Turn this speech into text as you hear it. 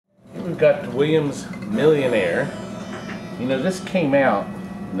we've got Williams Millionaire. You know, this came out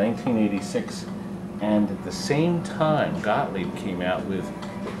in 1986, and at the same time, Gottlieb came out with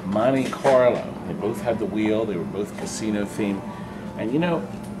Monte Carlo. They both had the wheel, they were both casino themed. And you know,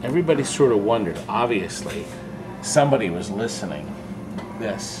 everybody sort of wondered, obviously, somebody was listening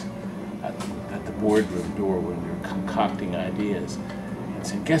this at the boardroom door when we were concocting ideas and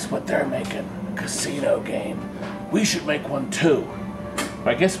said, guess what they're making? A casino game. We should make one too.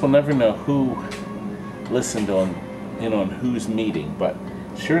 But I guess we'll never know who listened on whose meeting, but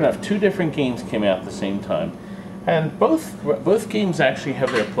sure enough, two different games came out at the same time. And both games actually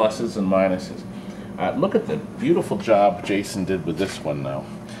have their pluses and minuses. Look at the beautiful job Jason did with this one though.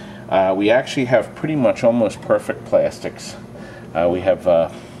 We actually have pretty much almost perfect plastics. We have,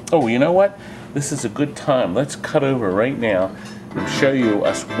 oh, you know what? This is a good time. Let's cut over right now and show you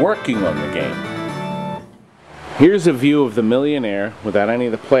us working on the game. Here's a view of the Millionaire without any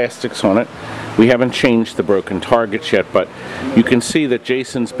of the plastics on it. We haven't changed the broken targets yet, but you can see that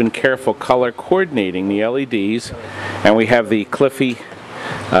Jason's been careful color coordinating the LEDs, and we have the Cliffy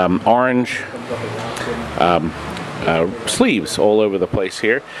orange sleeves all over the place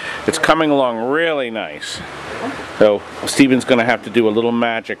here. It's coming along really nice. So Steven's going to have to do a little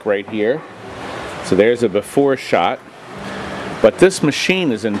magic right here. So there's a before shot. But this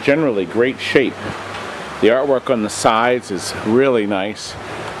machine is in generally great shape. The artwork on the sides is really nice.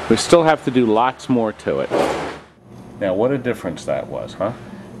 We still have to do lots more to it. Now what a difference that was, huh?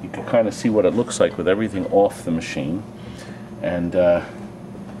 You can kind of see what it looks like with everything off the machine. And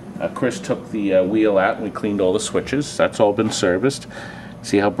Chris took the wheel out and we cleaned all the switches. That's all been serviced.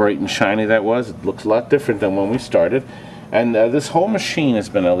 See how bright and shiny that was? It looks a lot different than when we started. And this whole machine has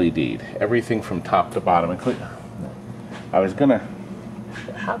been LED'd. Everything from top to bottom. I was gonna...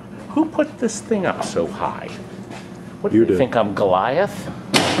 Who put this thing up so high? What do you think, I'm Goliath?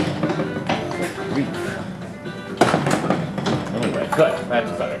 Anyway, good.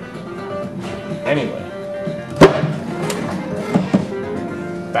 That's better. Anyway.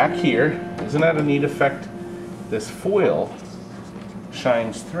 Back here, isn't that a neat effect? This foil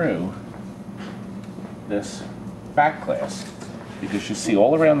shines through this back glass because you see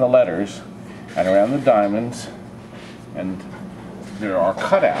all around the letters and around the diamonds, and there are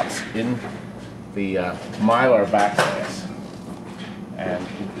cutouts in the Mylar back glass, and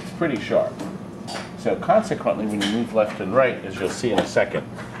it's pretty sharp. So consequently, when you move left and right, as you'll see in a second,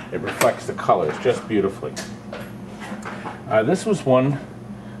 it reflects the colors just beautifully. This was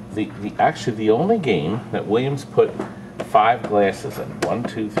actually the only game that Williams put 5 glasses in. 1,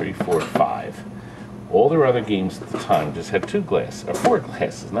 2, 3, 4, 5. All their other games at the time just had 2 glasses, or 4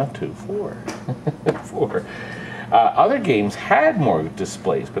 glasses, not 2, 4. 4. Other games had more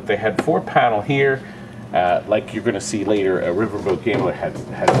displays, but they had 4 panel here. Like you're going to see later, a Riverboat Gambler had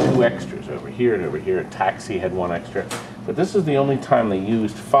 2 extras over here and over here. Taxi had 1 extra. But this is the only time they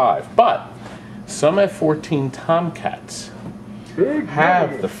used 5. But some F-14 Tomcats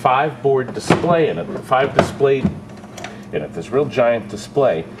have the 5-board display in it. The 5 displayed in it. This real giant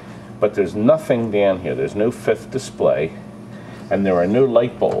display. But there's nothing down here. There's no 5th display. And there are no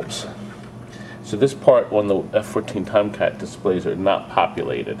light bulbs. So this part on the F-14 Tomcat displays are not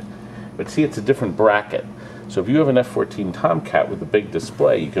populated. But see, it's a different bracket. So if you have an F-14 Tomcat with a big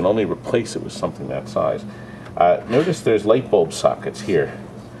display, you can only replace it with something that size. Notice there's light bulb sockets here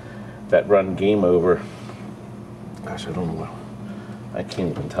that run game over. Gosh, I don't know what. I can't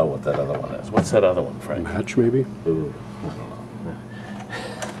even tell what that other one is. What's that other one, Frank? Match, maybe? Ooh,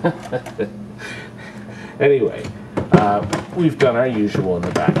 I don't know. Anyway, we've done our usual in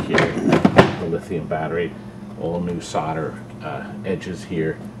the back here. The lithium battery, all new solder edges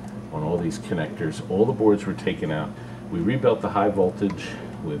here on all these connectors. All the boards were taken out. We rebuilt the high voltage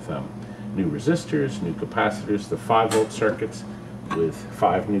with new resistors, new capacitors, the 5-volt circuits with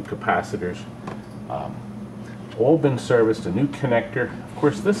 5 new capacitors. All been serviced, a new connector. Of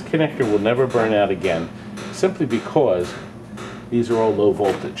course, this connector will never burn out again, simply because these are all low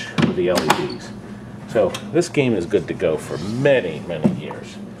voltage with the LEDs. So this game is good to go for many, many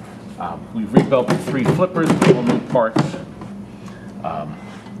years. We've rebuilt the 3 flippers with all new parts.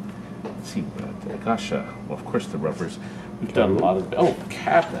 Let's see, gosh, well, of course the rubbers. We've done a lot of, oh,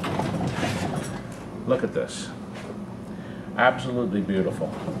 cabinet. Look at this. Absolutely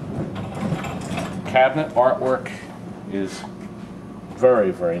beautiful. Cabinet artwork is very,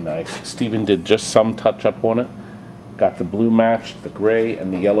 very nice. Stephen did just some touch up on it. Got the blue matched, the gray,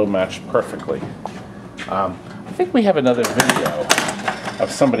 and the yellow matched perfectly. I think we have another video of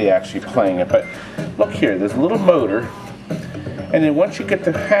somebody actually playing it, but look here, there's a little motor, and then once you get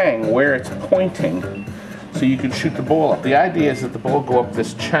the hang where it's pointing, so you can shoot the ball up. The idea is that the ball go up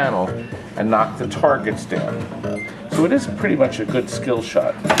this channel and knock the targets down. So it is pretty much a good skill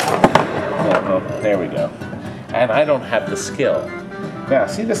shot. There we go. And I don't have the skill. Now,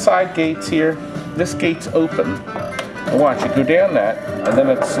 see the side gates here? This gate's open. And watch, you go down that, and then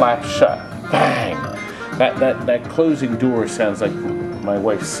it slaps shut. Bang! That closing door sounds like my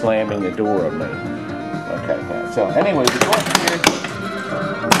wife slamming the door on me. Okay, yeah. So anyway, we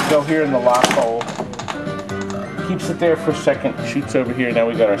go here in the lock hole. Keeps it there for a second, shoots over here, now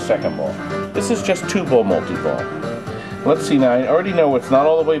we got our second ball. This is just 2-ball multi-ball. Let's see now, I already know it's not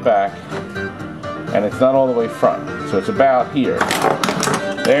all the way back, and it's not all the way front. So it's about here.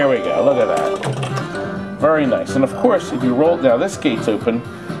 There we go, look at that. Very nice. And of course, if you roll, now this gate's open,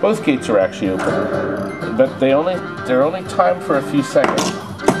 both gates are actually open, but they're only timed for a few seconds.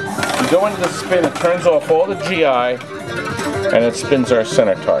 You go into the spin, it turns off all the GI, and it spins our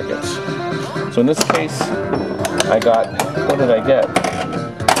center targets. So in this case, I got, what did I get?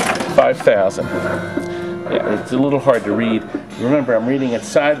 5,000. Yeah, it's a little hard to read. Remember, I'm reading it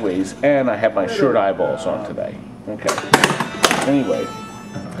sideways, and I have my short eyeballs on today. Okay. Anyway,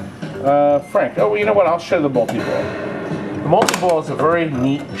 Frank. Oh, well, you know what? I'll show the multi-ball. The multi-ball is a very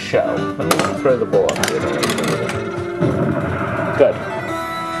neat show. Let me throw the ball up here. Good.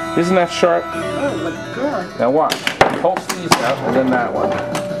 Isn't that sharp? Oh, look good. Now watch. Pulse these out, and then that one.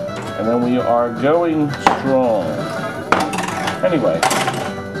 And then we are going strong. Anyway.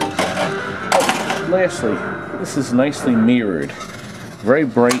 Oh, lastly, this is nicely mirrored. Very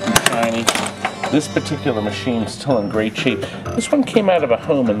bright and shiny. This particular machine is still in great shape. This one came out of a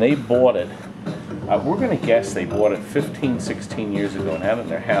home and they bought it. We're going to guess they bought it 15, 16 years ago and had it in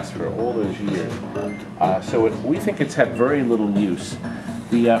their house for all those years. We think it's had very little use.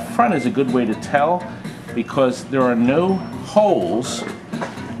 The front is a good way to tell because there are no holes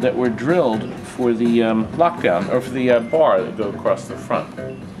that were drilled for the lockdown, or for the bar that go across the front.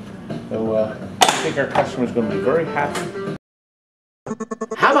 So I think our customer is going to be very happy.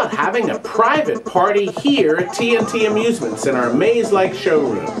 How about having a private party here at TNT Amusements in our maze-like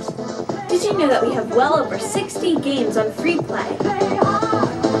showrooms? Did you know that we have well over 60 games on free play?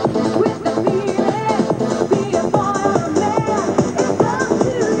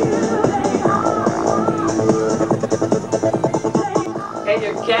 And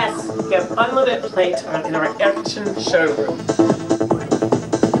your guests get unlimited playtime in our air-conditioned showroom.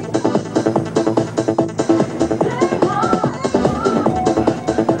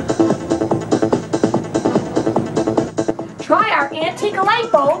 Try our antique light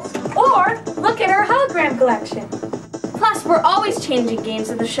bulbs or look at our hologram collection. Plus, we're always changing games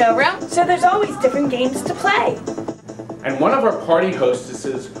in the showroom, so there's always different games to play. And one of our party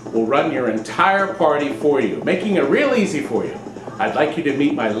hostesses will run your entire party for you, making it real easy for you. I'd like you to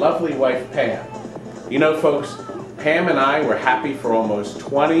meet my lovely wife, Pam. You know, folks, Pam and I were happy for almost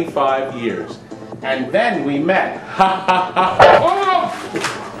 25 years. And then we met. Ha ha ha!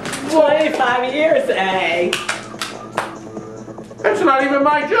 25 years, eh? That's not even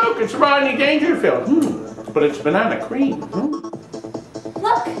my joke. It's Rodney Dangerfield. But it's banana cream.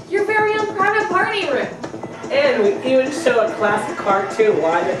 Look, your very own private party room. And we even show a classic cartoon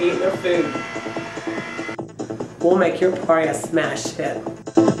while they're eating their food. We'll make your party a smash hit.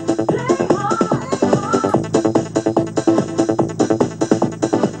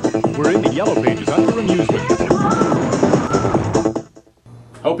 We're in the yellow pages under amusement.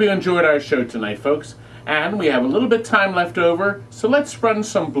 Hope you enjoyed our show tonight, folks. And we have a little bit of time left over, so let's run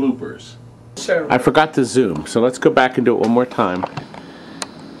some bloopers. Sure. I forgot to zoom, so let's go back and do it one more time.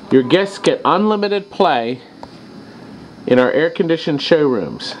 Your guests get unlimited play in our air-conditioned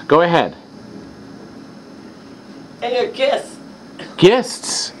showrooms. Go ahead. And your guests.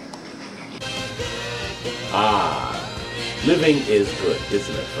 Guests. Living is good,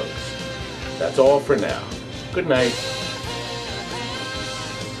 isn't it, folks? That's all for now. Good night.